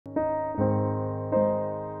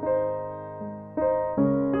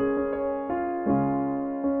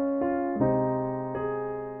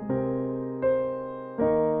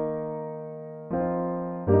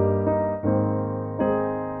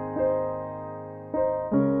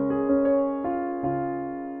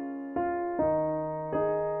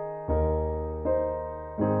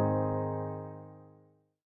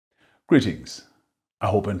Greetings. I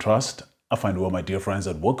hope and trust I find well, my dear friends,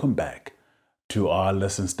 and welcome back to our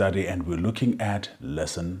lesson study, and we're looking at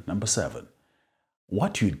lesson number 7.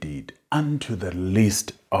 What you did unto the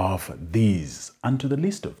least of these.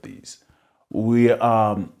 We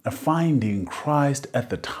are finding Christ at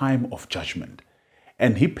the time of judgment,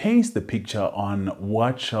 and he paints the picture on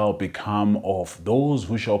what shall become of those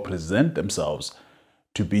who shall present themselves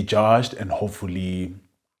to be judged and hopefully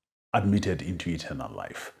admitted into eternal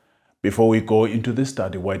life. Before we go into this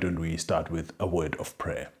study, why don't we start with a word of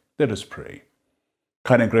prayer? Let us pray.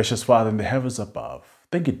 Kind and gracious Father in the heavens above,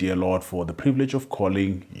 thank you, dear Lord, for the privilege of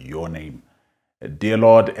calling your name. Dear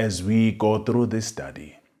Lord, as we go through this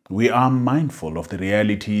study, we are mindful of the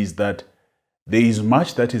realities that there is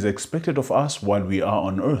much that is expected of us while we are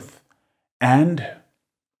on earth, and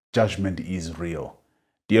judgment is real.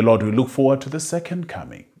 Dear Lord, we look forward to the second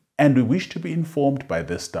coming, and we wish to be informed by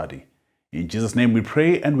this study. In Jesus' name we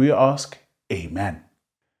pray and we ask, Amen.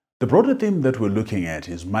 The broader theme that we're looking at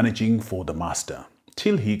is managing for the Master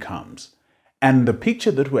till he comes. And the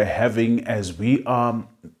picture that we're having as we are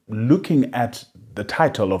looking at the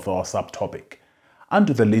title of our subtopic,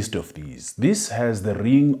 unto the least of these, this has the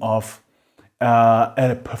ring of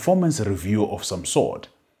a performance review of some sort,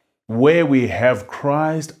 where we have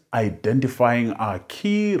Christ identifying our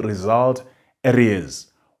key result areas.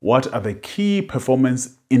 What are the key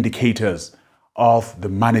performance indicators of the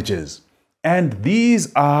managers? And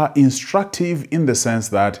these are instructive in the sense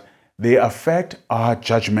that they affect our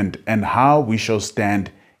judgment and how we shall stand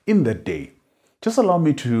in the day. Just allow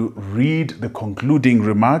me to read the concluding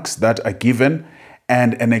remarks that are given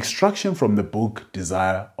and an extraction from the book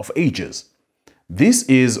Desire of Ages. This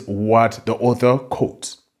is what the author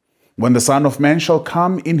quotes. When the Son of Man shall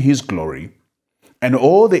come in his glory, and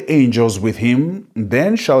all the angels with him,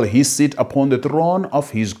 then shall he sit upon the throne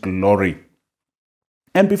of his glory.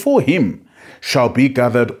 And before him shall be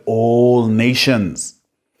gathered all nations,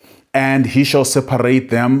 and he shall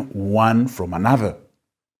separate them one from another.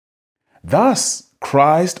 Thus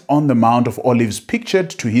Christ on the Mount of Olives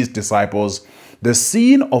pictured to his disciples the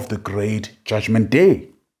scene of the great judgment day.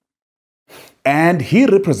 And he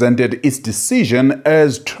represented its decision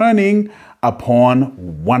as turning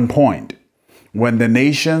upon one point. When the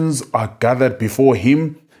nations are gathered before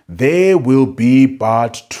him, there will be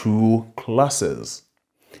but two classes,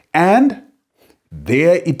 and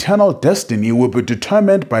their eternal destiny will be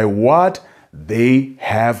determined by what they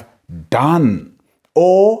have done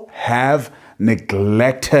or have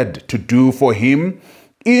neglected to do for him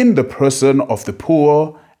in the person of the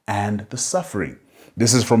poor and the suffering.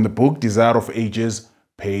 This is from the book Desire of Ages,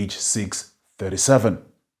 page 637.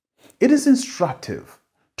 It is instructive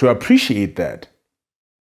to appreciate that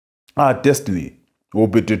our destiny will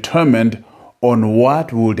be determined on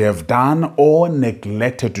what we would have done or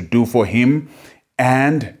neglected to do for him,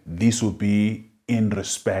 and this will be in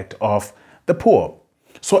respect of the poor.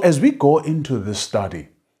 So as we go into this study,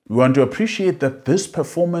 we want to appreciate that this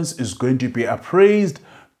performance is going to be appraised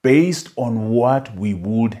based on what we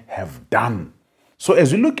would have done. So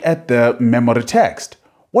as we look at the memory text,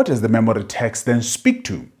 what does the memory text then speak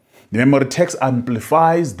to? The memory text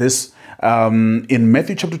amplifies this in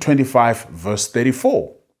Matthew chapter 25, verse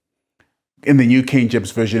 34. In the New King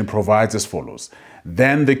James Version, it provides as follows.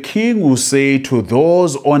 Then the king will say to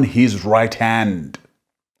those on his right hand,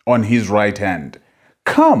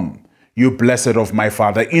 Come, you blessed of my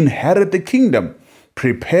Father, inherit the kingdom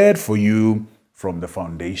prepared for you from the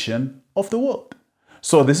foundation of the world.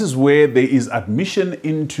 So this is where there is admission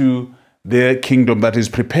into the kingdom that is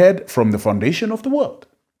prepared from the foundation of the world.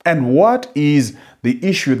 And what is the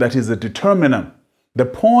issue that is the determinant, the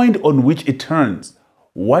point on which it turns?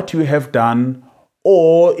 What you have done,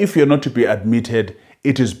 or if you're not to be admitted,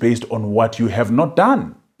 it is based on what you have not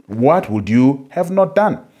done. What would you have not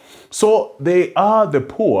done? So they are the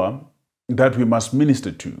poor that we must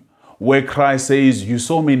minister to, where Christ says, you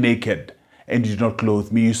saw me naked and you did not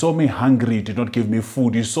clothe me. You saw me hungry, you did not give me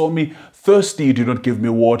food. You saw me thirsty, you did not give me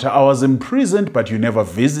water. I was imprisoned, but you never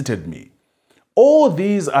visited me. All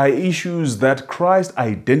these are issues that Christ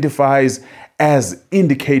identifies as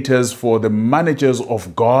indicators for the managers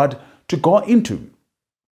of God to go into.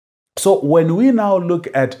 So when we now look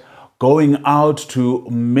at going out to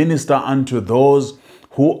minister unto those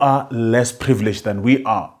who are less privileged than we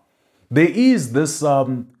are, there is this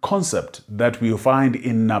concept that we find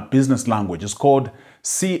in business language. It's called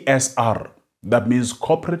CSR. That means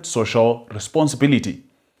corporate social responsibility.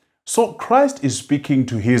 So Christ is speaking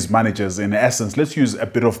to his managers in essence. Let's use a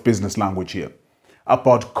bit of business language here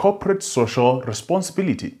about corporate social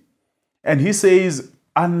responsibility. And he says,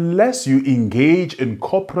 unless you engage in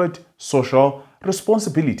corporate social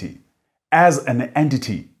responsibility, as an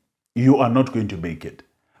entity, you are not going to make it.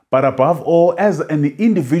 But above all, as an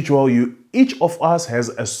individual, each of us has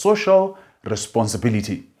a social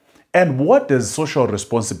responsibility. And what does social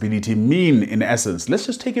responsibility mean in essence? Let's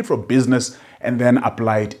just take it from business and then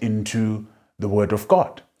apply it into the Word of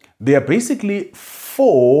God. There are basically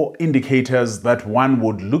 4 indicators that one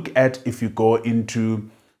would look at if you go into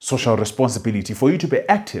social responsibility for you to be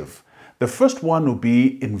active. The first one will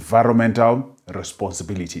be environmental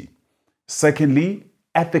responsibility. Secondly,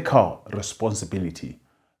 ethical responsibility.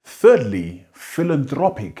 Thirdly,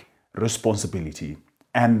 philanthropic responsibility.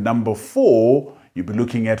 And number 4, you'll be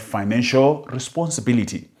looking at financial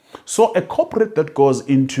responsibility. So a corporate that goes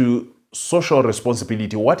into social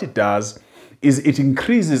responsibility, what it does is it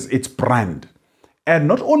increases its brand. And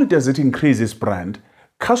not only does it increase its brand,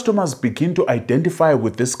 customers begin to identify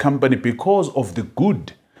with this company because of the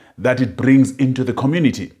good that it brings into the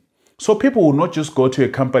community. So people will not just go to a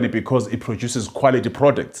company because it produces quality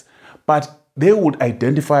products, but they would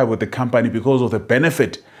identify with the company because of the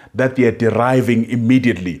benefit that they are deriving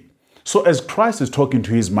immediately. So as Christ is talking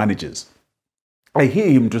to his managers, I hear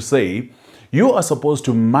him to say, you are supposed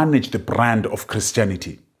to manage the brand of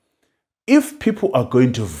Christianity. If people are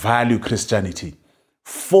going to value Christianity,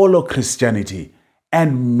 follow Christianity,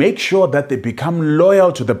 and make sure that they become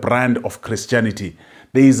loyal to the brand of Christianity,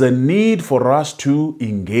 there is a need for us to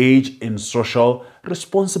engage in social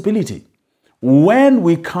responsibility. When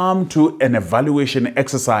we come to an evaluation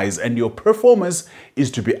exercise and your performance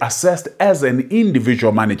is to be assessed as an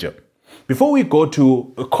individual manager, before we go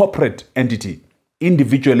to a corporate entity,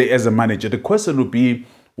 individually as a manager, the question would be,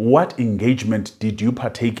 what engagement did you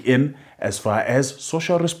partake in as far as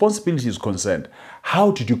social responsibility is concerned?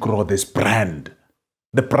 How did you grow this brand?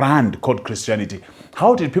 The brand called Christianity.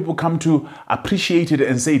 How did people come to appreciate it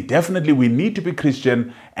and say, definitely we need to be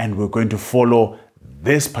Christian and we're going to follow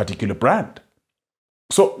this particular brand?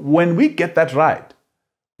 So when we get that right,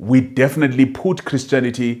 we definitely put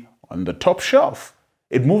Christianity on the top shelf.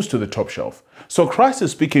 It moves to the top shelf. So Christ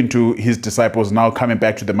is speaking to his disciples now, coming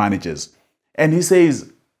back to the managers. And he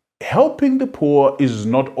says, helping the poor is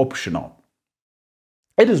not optional.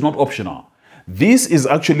 It is not optional. This is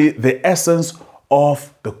actually the essence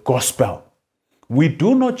of the gospel. We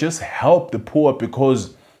do not just help the poor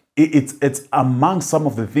because it's among some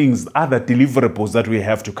of the things, other deliverables that we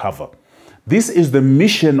have to cover. This is the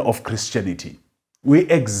mission of Christianity. We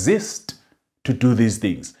exist to do these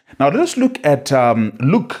things. Now let's look at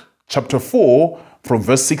Luke chapter 4 from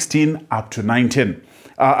verse 16 up to 19.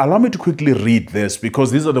 Allow me to quickly read this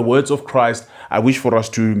because these are the words of Christ. I wish for us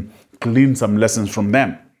to glean some lessons from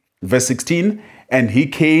them. Verse 16, and he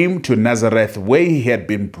came to Nazareth where he had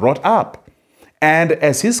been brought up. And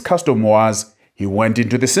as his custom was, he went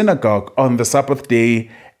into the synagogue on the Sabbath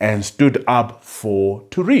day and stood up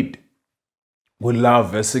to read. We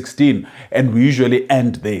love verse 16 and we usually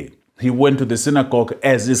end there. He went to the synagogue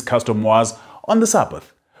as his custom was on the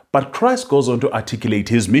Sabbath. But Christ goes on to articulate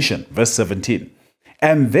his mission. Verse 17,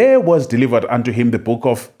 and there was delivered unto him the book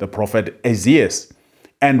of the prophet Isaiah.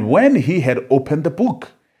 And when he had opened the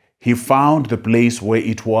book, he found the place where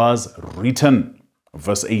it was written.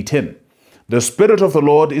 Verse 18, the Spirit of the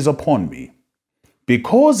Lord is upon me,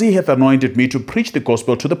 because he hath anointed me to preach the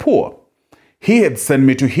gospel to the poor. He hath sent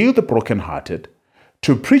me to heal the brokenhearted,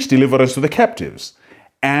 to preach deliverance to the captives,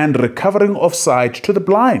 and recovering of sight to the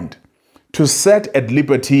blind, to set at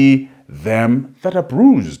liberty them that are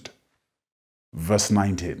bruised. Verse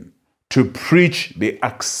 19, to preach the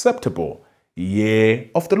acceptable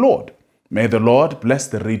year of the Lord. May the Lord bless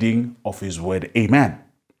the reading of his word. Amen.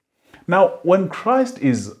 Now, when Christ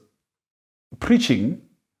is preaching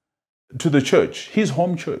to the church, his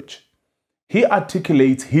home church, he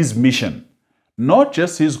articulates his mission, not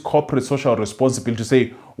just his corporate social responsibility to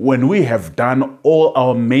say, when we have done all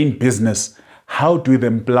our main business, how do we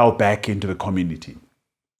then plow back into the community?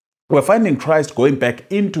 We're finding Christ going back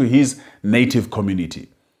into his native community.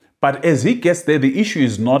 But as he gets there, the issue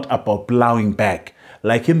is not about plowing back,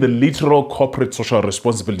 like in the literal corporate social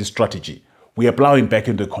responsibility strategy. We are plowing back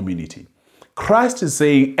into the community. Christ is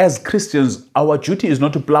saying, as Christians, our duty is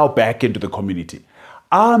not to plow back into the community.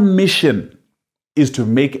 Our mission is to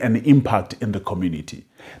make an impact in the community.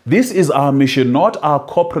 This is our mission, not our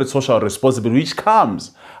corporate social responsibility, which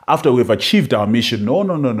comes after we've achieved our mission.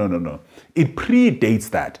 No. It predates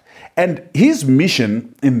that. And his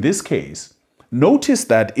mission in this case, notice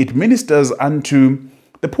that it ministers unto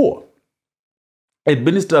the poor. It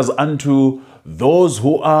ministers unto those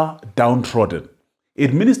who are downtrodden.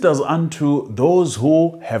 It ministers unto those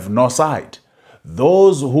who have no sight,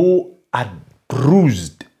 those who are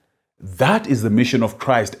bruised, That is the mission of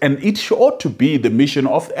Christ, and it ought to be the mission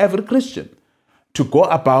of every Christian to go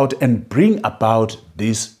about and bring about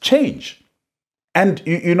this change. And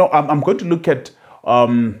I'm going to look at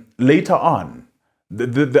later on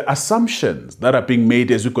the assumptions that are being made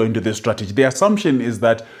as we go into this strategy. The assumption is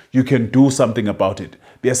that you can do something about it.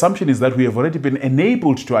 The assumption is that we have already been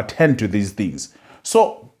enabled to attend to these things.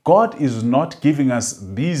 So God is not giving us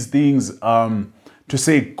these things to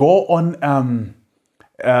say, go on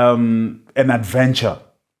an adventure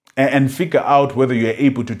and figure out whether you are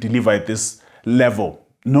able to deliver at this level.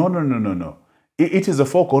 No. It is a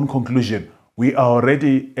foregone conclusion. We are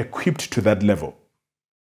already equipped to that level.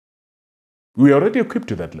 We are already equipped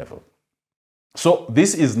to that level. So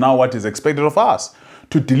this is now what is expected of us,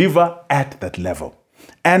 to deliver at that level.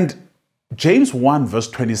 And James 1 verse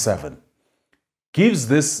 27 gives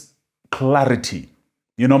this clarity.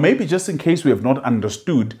 Maybe just in case we have not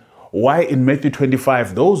understood why in Matthew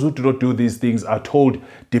 25, those who do not do these things are told,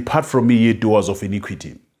 depart from me, ye doers of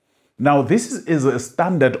iniquity. Now, this is a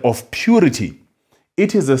standard of purity.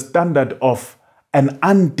 It is a standard of an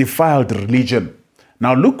undefiled religion.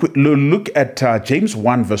 Now, look at James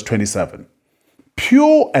 1 verse 27.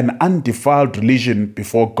 Pure and undefiled religion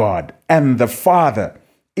before God and the Father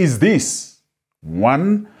is this: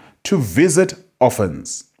 1, to visit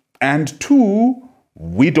orphans, and 2,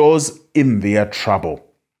 widows in their trouble,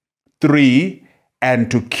 3, and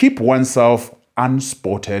to keep oneself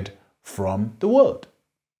unspotted from the world.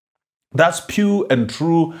 That's pure and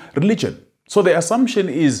true religion. So the assumption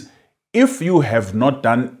is, if you have not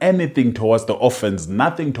done anything towards the orphans,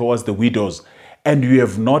 nothing towards the widows, and you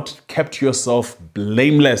have not kept yourself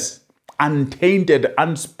blameless, untainted,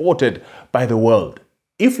 unspotted by the world,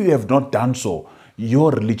 if you have not done so,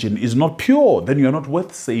 your religion is not pure, then you're not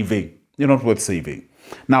worth saving. You're not worth saving.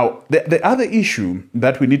 Now, the other issue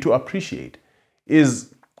that we need to appreciate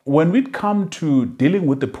is when we come to dealing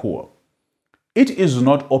with the poor, it is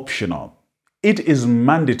not optional. It is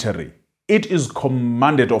mandatory. It is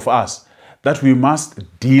commanded of us that we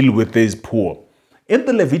must deal with these poor. In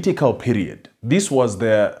the Levitical period, this was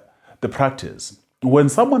the practice. When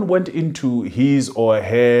someone went into his or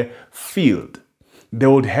her field, they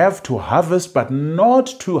would have to harvest, but not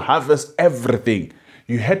to harvest everything.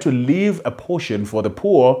 You had to leave a portion for the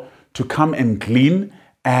poor to come and glean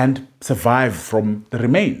and survive from the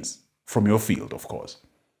remains from your field, of course.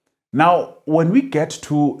 Now, when we get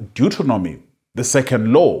to Deuteronomy, the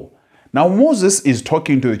second law, now Moses is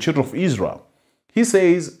talking to the children of Israel. He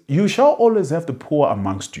says, you shall always have the poor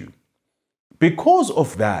amongst you. Because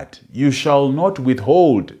of that, you shall not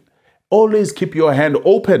withhold. Always keep your hand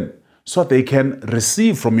open so they can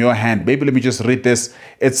receive from your hand. Maybe let me just read this.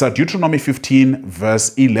 It's Deuteronomy 15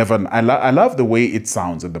 verse 11. I love the way it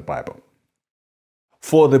sounds in the Bible.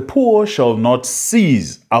 For the poor shall not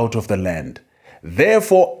cease out of the land.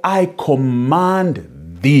 Therefore I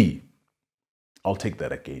command thee. I'll take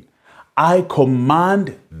that again. I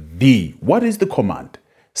command thee. What is the command?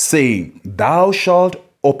 Saying, thou shalt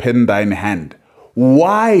open thine hand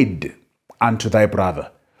wide unto thy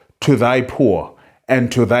brother, to thy poor,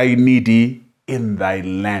 and to thy needy in thy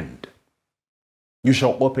land. You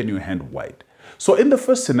shall open your hand wide. So in the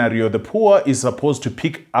first scenario, the poor is supposed to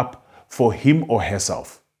pick up for him or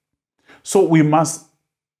herself. So we must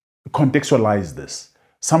contextualize this.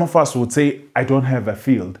 Some of us would say, I don't have a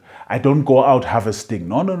field. I don't go out harvesting.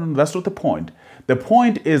 No, that's not the point. The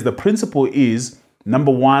point is, the principle is,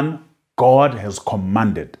 number one, God has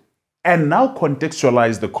commanded. And now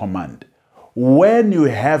contextualize the command. When you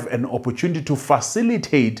have an opportunity to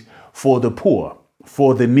facilitate for the poor,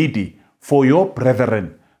 for the needy, for your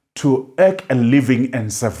brethren to earn a living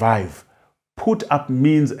and survive, put up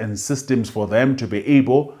means and systems for them to be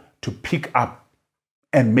able to pick up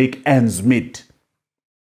and make ends meet.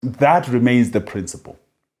 That remains the principle.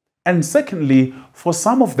 And secondly, for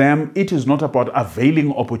some of them, it is not about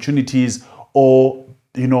availing opportunities or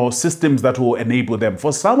systems that will enable them.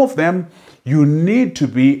 For some of them, you need to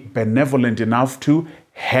be benevolent enough to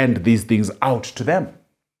hand these things out to them.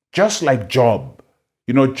 Just like Job.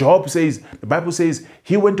 Job says, the Bible says,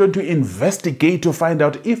 he went on to investigate to find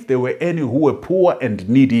out if there were any who were poor and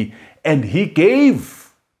needy, and he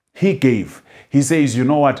gave. He gave. He says, you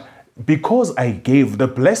know what? Because I gave, the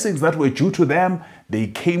blessings that were due to them, they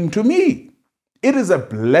came to me. It is a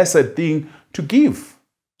blessed thing to give.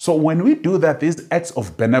 So when we do that, these acts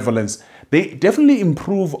of benevolence, they definitely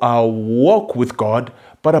improve our walk with God,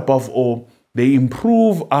 but above all, they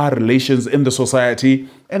improve our relations in the society,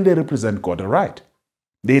 and they represent God aright.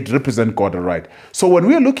 They represent God aright. So when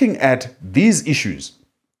we're looking at these issues,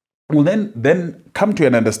 we'll then come to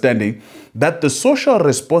an understanding that the social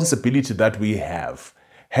responsibility that we have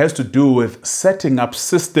has to do with setting up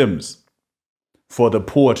systems for the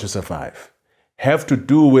poor to survive. Have to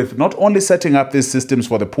do with not only setting up these systems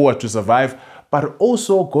for the poor to survive, but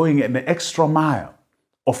also going an extra mile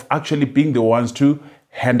of actually being the ones to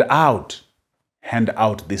hand out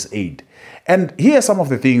this aid. And here are some of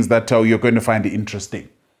the things that you're going to find interesting.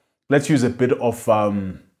 Let's use a bit of,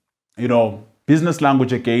 business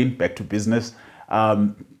language again, back to business.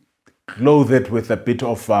 Clothe it with a bit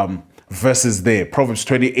of verses there. Proverbs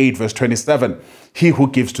 28, verse 27. He who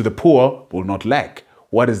gives to the poor will not lack.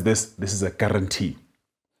 What is this? This is a guarantee.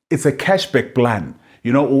 It's a cashback plan.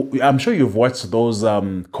 I'm sure you've watched those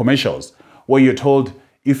commercials where you're told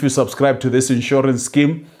if you subscribe to this insurance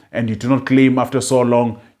scheme and you do not claim after so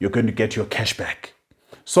long, you're going to get your cash back.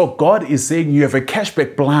 So God is saying you have a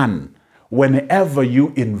cashback plan whenever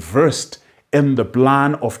you invest in the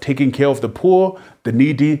plan of taking care of the poor, the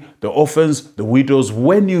needy, the orphans, the widows.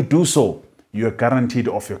 When you do so, you are guaranteed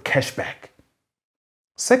of your cash back.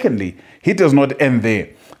 Secondly, he does not end there.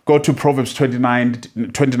 Go to Proverbs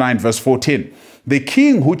 29 verse 14. The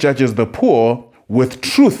king who judges the poor with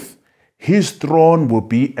truth, his throne will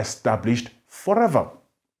be established forever.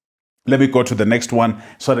 Let me go to the next one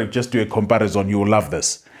so that I just do a comparison. You will love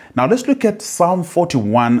this. Now let's look at Psalm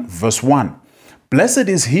 41 verse 1. Blessed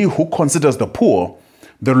is he who considers the poor.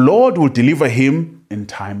 The Lord will deliver him in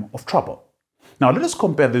time of trouble. Now let us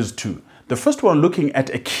compare these two. The first one looking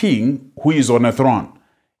at a king who is on a throne.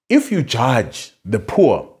 If you judge the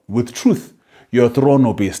poor with truth, your throne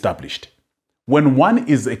will be established. When one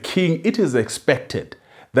is a king, it is expected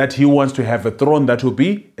that he wants to have a throne that will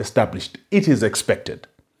be established. It is expected.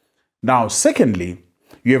 Now, secondly,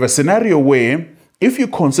 you have a scenario where if you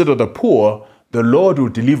consider the poor, the Lord will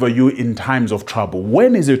deliver you in times of trouble.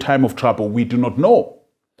 When is your time of trouble? We do not know.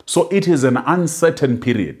 So it is an uncertain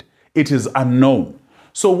period. It is unknown.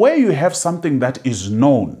 So where you have something that is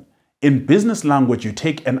known, in business language, you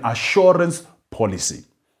take an assurance policy.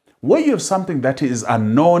 Where you have something that is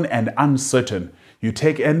unknown and uncertain, you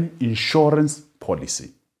take an insurance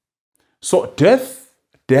policy. So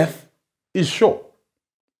death is sure.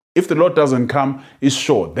 If the Lord doesn't come, it's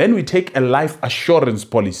sure. Then we take a life assurance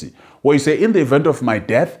policy where you say, in the event of my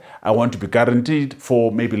death, I want to be guaranteed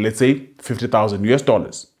for maybe, let's say,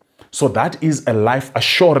 $50,000. So that is a life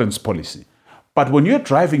assurance policy. But when you're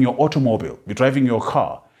driving your automobile, you're driving your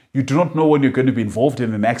car, you do not know when you're going to be involved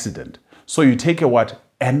in an accident. So you take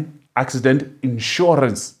an accident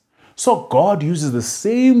insurance. So God uses the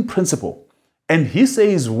same principle. And he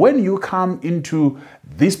says, when you come into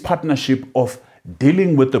this partnership of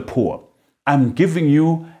dealing with the poor, I'm giving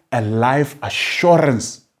you a life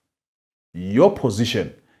assurance. Your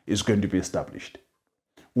position is going to be established.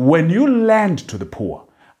 When you lend to the poor,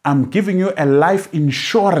 I'm giving you a life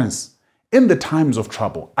insurance. In the times of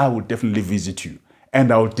trouble, I will definitely visit you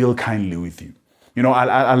and I will deal kindly with you.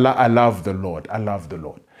 I love the Lord. I love the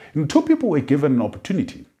Lord. Two people were given an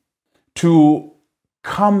opportunity to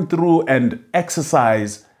come through and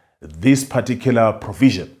exercise this particular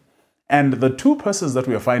provision. And the two persons that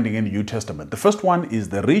we are finding in the New Testament, the first one is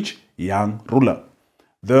the rich young ruler.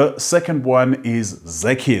 The second one is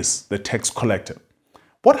Zacchaeus, the tax collector.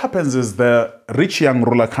 What happens is the rich young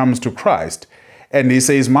ruler comes to Christ and he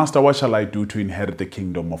says, Master, what shall I do to inherit the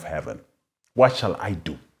kingdom of heaven? What shall I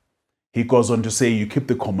do? He goes on to say, you keep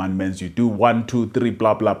the commandments, you do 1, 2, 3,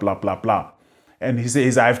 blah, blah, blah, blah, blah. And he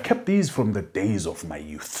says, I've kept these from the days of my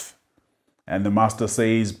youth. And the master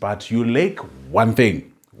says, but you lack one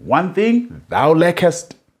thing. One thing thou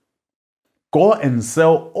lackest. Go and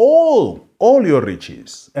sell all your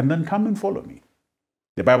riches and then come and follow me.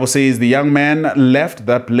 The Bible says the young man left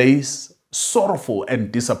that place sorrowful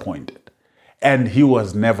and disappointed. And he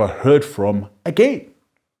was never heard from again.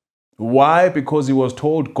 Why? Because he was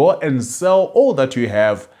told, go and sell all that you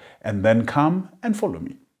have and then come and follow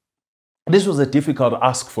me. This was a difficult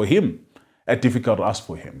ask for him.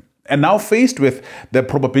 And now faced with the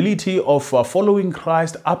probability of following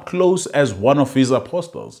Christ up close as one of his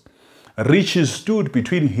apostles, riches stood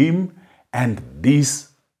between him and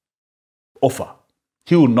this offer.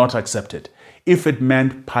 He would not accept it if it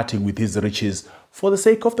meant parting with his riches for the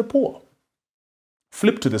sake of the poor.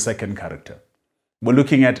 Flip to the second character. We're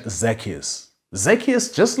looking at Zacchaeus.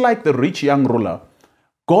 Zacchaeus, just like the rich young ruler,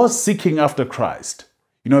 goes seeking after Christ.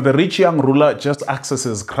 The rich young ruler just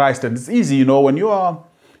accesses Christ, and it's easy, when you are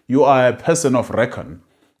a person of reckon,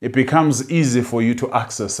 it becomes easy for you to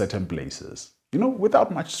access certain places,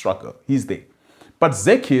 without much struggle. He's there. But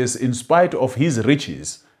Zacchaeus, in spite of his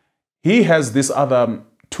riches, he has these other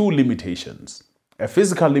two limitations, a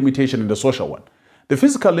physical limitation and a social one. The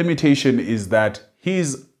physical limitation is that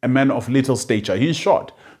he's a man of little stature. He's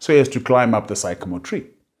short, so he has to climb up the sycamore tree.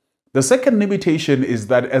 The second limitation is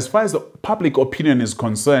that as far as the public opinion is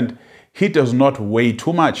concerned, he does not weigh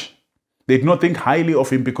too much. They do not think highly of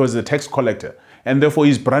him because he's a tax collector, and therefore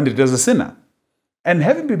he's branded as a sinner. And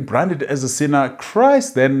having been branded as a sinner,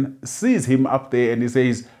 Christ then sees him up there and he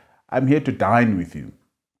says, I'm here to dine with you.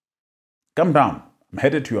 Come down. I'm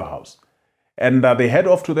headed to your house. And they head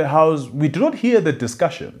off to their house. We do not hear the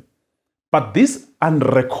discussion, but this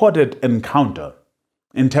unrecorded encounter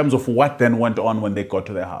in terms of what then went on when they got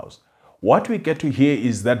to their house. What we get to hear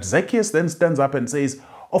is that Zacchaeus then stands up and says,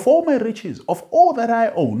 of all my riches, of all that I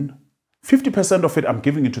own, 50% of it I'm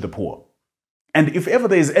giving it to the poor. And if ever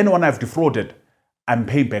there is anyone I've defrauded, I'm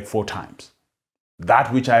paying back 4 times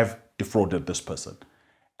that which I've defrauded this person.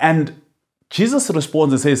 And Jesus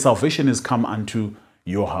responds and says, salvation is come unto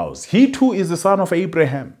your house. He too is the son of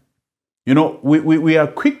Abraham. You know, we are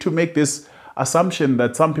quick to make this assumption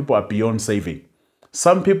that some people are beyond saving.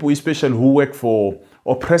 Some people, especially who work for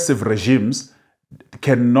oppressive regimes,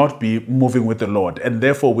 cannot be moving with the Lord. And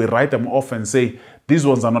therefore, we write them off and say, these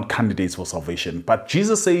ones are not candidates for salvation. But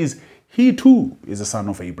Jesus says, he too is the son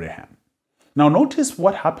of Abraham. Now, notice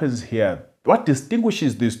what happens here. What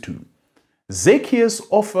distinguishes these two? Zacchaeus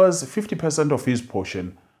offers 50% of his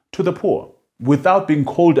portion to the poor without being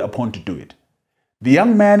called upon to do it. The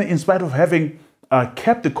young man, in spite of having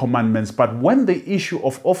kept the commandments, but when the issue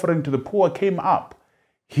of offering to the poor came up,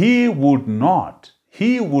 he would not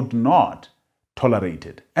tolerate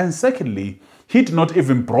it. And secondly, he did not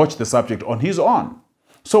even broach the subject on his own.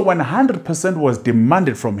 So when 100% was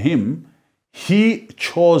demanded from him, he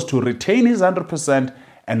chose to retain his 100%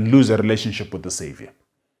 and lose a relationship with the Savior.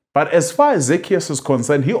 But as far as Zacchaeus is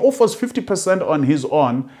concerned, he offers 50% on his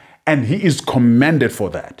own, and he is commended for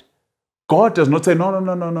that. God does not say, no,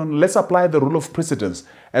 let's apply the rule of precedence.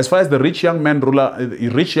 As far as the rich young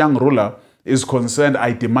ruler is concerned,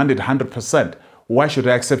 I demanded 100%. Why should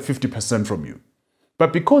I accept 50% from you?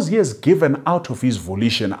 But because he has given out of his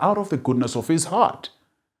volition, out of the goodness of his heart,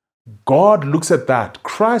 God looks at that.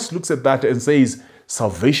 Christ looks at that and says,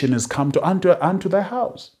 salvation is come unto thy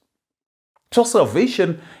house. So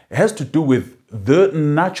salvation has to do with the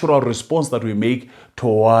natural response that we make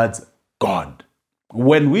towards God.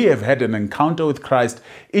 When we have had an encounter with Christ,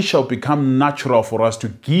 it shall become natural for us to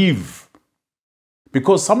give.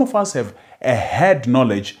 Because some of us have a head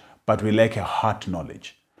knowledge, but we lack a heart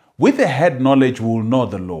knowledge. With a head knowledge, we will know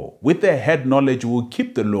the law. With a head knowledge, we will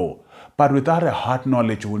keep the law. But without a heart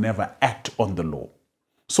knowledge, we will never act on the law.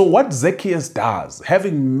 So what Zacchaeus does,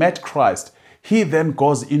 having met Christ, he then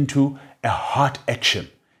goes into a heart action.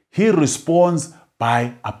 He responds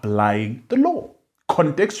by applying the law,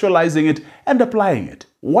 contextualizing it and applying it.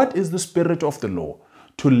 What is the spirit of the law?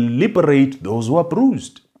 To liberate those who are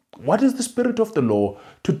bruised. What is the spirit of the law?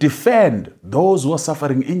 To defend those who are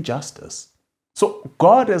suffering injustice. So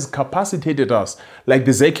God has capacitated us like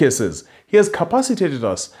the Zacchaeuses. He has capacitated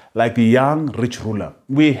us like the young rich ruler.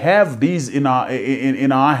 We have these in our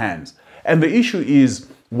hands. And the issue is,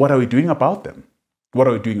 what are we doing about them? What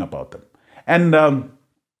are we doing about them? And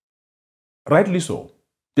rightly so.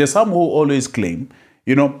 There's some who always claim,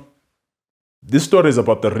 this story is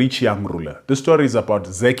about the rich young ruler. This story is about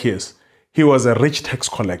Zacchaeus. He was a rich tax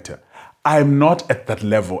collector. I'm not at that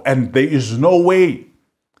level. And there is no way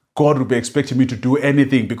God would be expecting me to do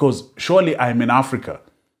anything because surely I'm in Africa.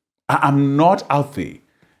 I'm not out there.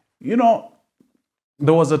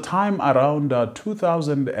 There was a time around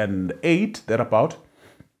 2008, thereabout,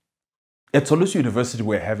 at Solusi University,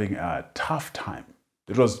 we're having a tough time.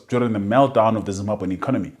 It was during the meltdown of the Zimbabwean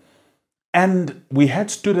economy. And we had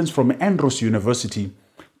students from Andros University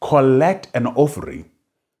collect an offering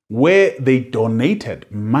where they donated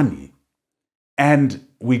money. And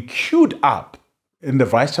we queued up in the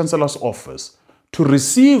Vice Chancellor's office to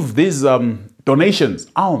receive these donations,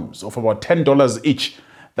 alms of about $10 each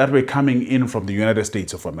that were coming in from the United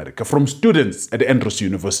States of America, from students at Andros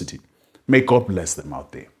University. May God bless them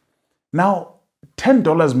out there. Now,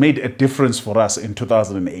 $10 made a difference for us in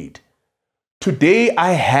 2008. Today,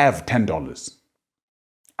 I have $10.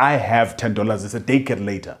 I have $10. It's a decade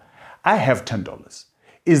later. I have $10.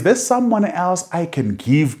 Is there someone else I can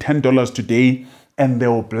give $10 today and they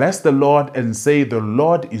will bless the Lord and say, the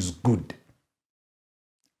Lord is good?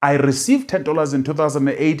 I received $10 in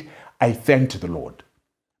 2008. I thanked the Lord.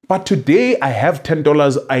 But today, I have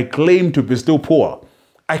 $10. I claim to be still poor.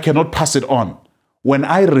 I cannot pass it on. When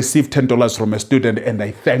I received $10 from a student and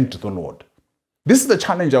I thanked the Lord. This is the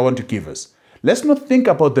challenge I want to give us. Let's not think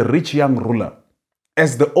about the rich young ruler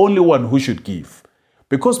as the only one who should give.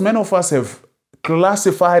 Because many of us have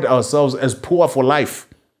classified ourselves as poor for life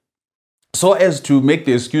so as to make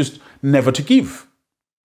the excuse never to give.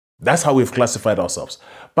 That's how we've classified ourselves.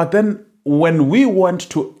 But then when we want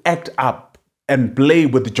to act up and play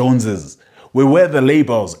with the Joneses, we wear the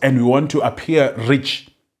labels and we want to appear rich.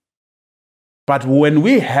 But when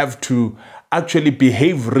we have to actually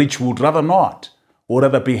behave rich, we would rather not, or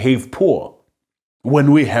rather behave poor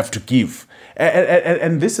when we have to give.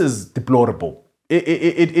 And this is deplorable.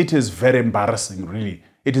 It is very embarrassing, really.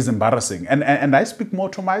 It is embarrassing. And I speak more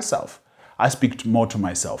to myself. I speak more to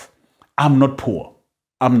myself. I'm not poor.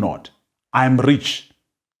 I'm not. I'm rich.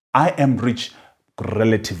 I am rich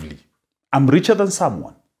relatively. I'm richer than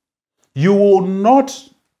someone. You will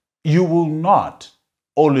not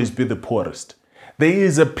always be the poorest. There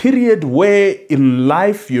is a period where in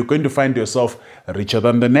life you're going to find yourself richer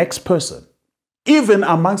than the next person. Even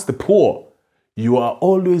amongst the poor, you are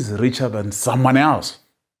always richer than someone else.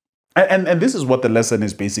 And this is what the lesson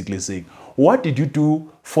is basically saying. What did you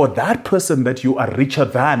do for that person that you are richer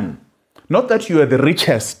than? Not that you are the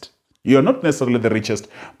richest. You are not necessarily the richest,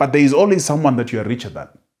 but there is always someone that you are richer than.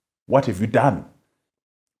 What have you done?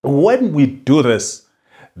 When we do this,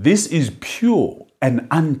 this is pure and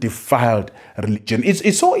undefiled religion.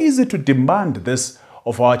 It's so easy to demand this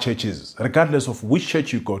of our churches, regardless of which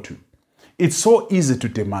church you go to. It's so easy to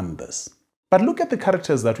demand this. But look at the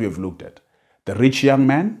characters that we have looked at. The rich young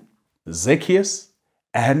man, Zacchaeus,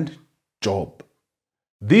 and Job.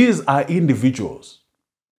 These are individuals.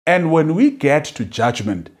 And when we get to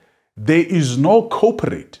judgment, there is no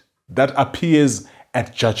corporate that appears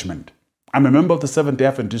at judgment. I'm a member of the Seventh-day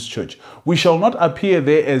Adventist Church. We shall not appear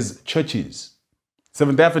there as churches.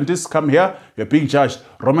 Seventh-day Adventists come here, you're being judged.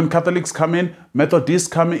 Roman Catholics come in, Methodists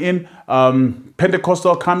come in,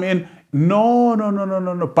 Pentecostal come in.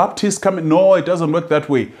 No. Baptists come in. No, it doesn't work that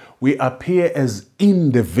way. We appear as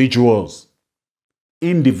individuals.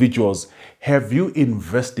 Individuals. Have you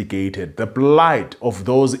investigated the plight of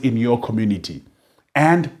those in your community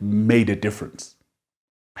and made a difference?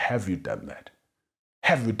 Have you done that?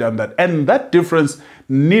 Have you done that? And that difference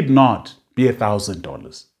need not be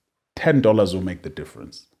 $1,000. $10 will make the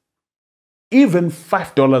difference. Even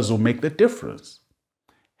 $5 will make the difference.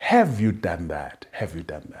 Have you done that? Have you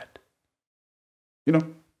done that? You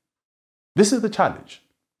know, this is the challenge.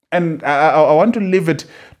 And I want to leave it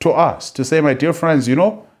to us to say, my dear friends, you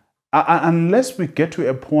know, unless we get to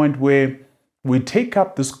a point where we take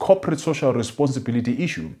up this corporate social responsibility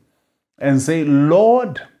issue and say,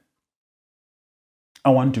 Lord,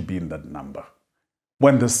 I want to be in that number.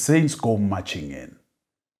 When the saints go marching in.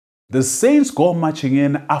 The saints go marching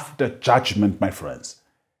in after judgment, my friends.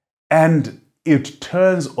 And it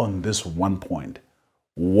turns on this one point.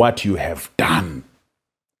 What you have done.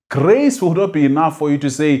 Grace will not be enough for you to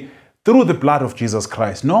say, through the blood of Jesus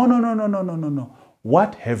Christ. No.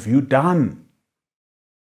 What have you done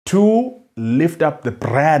to lift up the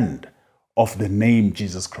brand of the name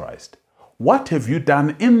Jesus Christ? What have you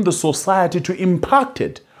done in the society to impact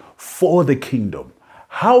it for the kingdom?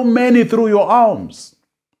 How many through your alms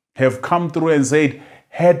have come through and said,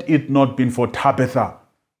 had it not been for Tabitha,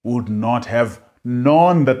 would not have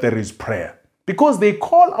known that there is prayer? Because they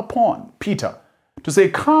call upon Peter to say,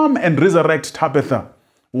 come and resurrect Tabitha.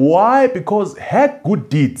 Why? Because her good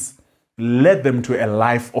deeds led them to a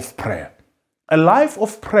life of prayer. A life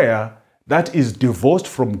of prayer that is divorced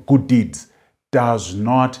from good deeds does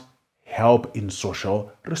not help in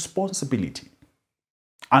social responsibility.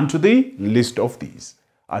 Unto the list of these.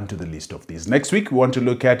 Unto the list of these. Next week, we want to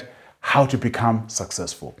look at how to become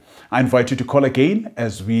successful. I invite you to call again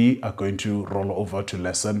as we are going to roll over to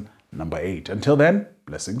lesson number 8. Until then,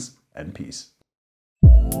 blessings and peace.